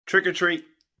Trick or treat.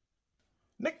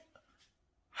 Nick,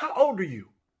 how old are you?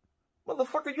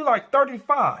 Motherfucker, you like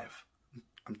 35.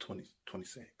 I'm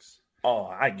 26. Oh,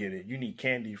 I get it. You need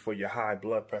candy for your high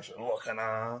blood pressure. Looking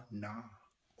on. Nah.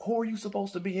 Who are you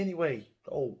supposed to be anyway?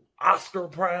 Oh, Oscar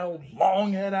proud,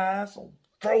 long head ass,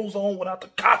 throws on without the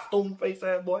costume face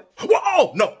ass boy.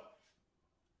 Whoa, no.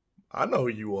 I know who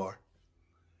you are.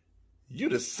 You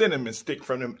the cinnamon stick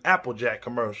from them Applejack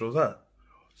commercials, huh?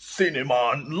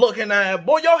 Cinnamon looking at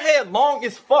boy, your head long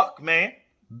as fuck, man.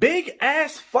 Big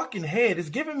ass fucking head is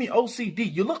giving me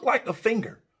OCD. You look like a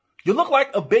finger. You look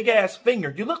like a big ass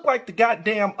finger. You look like the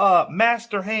goddamn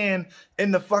master hand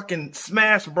in the fucking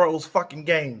Smash Bros fucking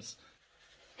games.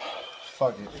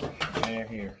 Fuck it. Man,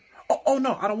 here. Oh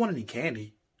no, I don't want any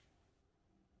candy.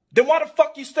 Then why the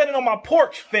fuck you standing on my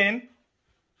porch, Finn?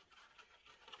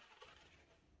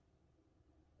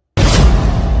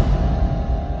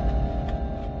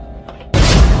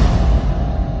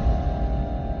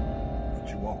 What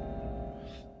you want?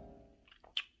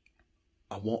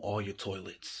 I want all your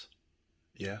toilets.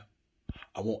 Yeah?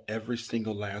 I want every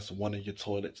single last one of your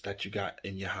toilets that you got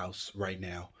in your house right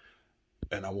now.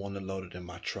 And I want to load it in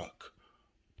my truck.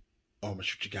 Or I'm gonna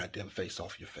shoot your goddamn face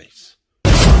off your face.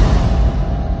 Where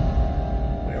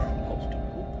am I supposed to?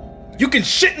 You can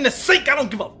shit in the sink. I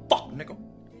don't give a fuck, nigga.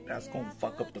 That's gonna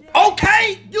fuck up the...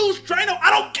 Okay, use Drano.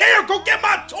 I don't care. Go get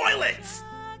my toilets.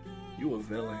 You a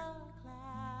villain.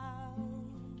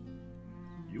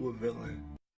 You a villain.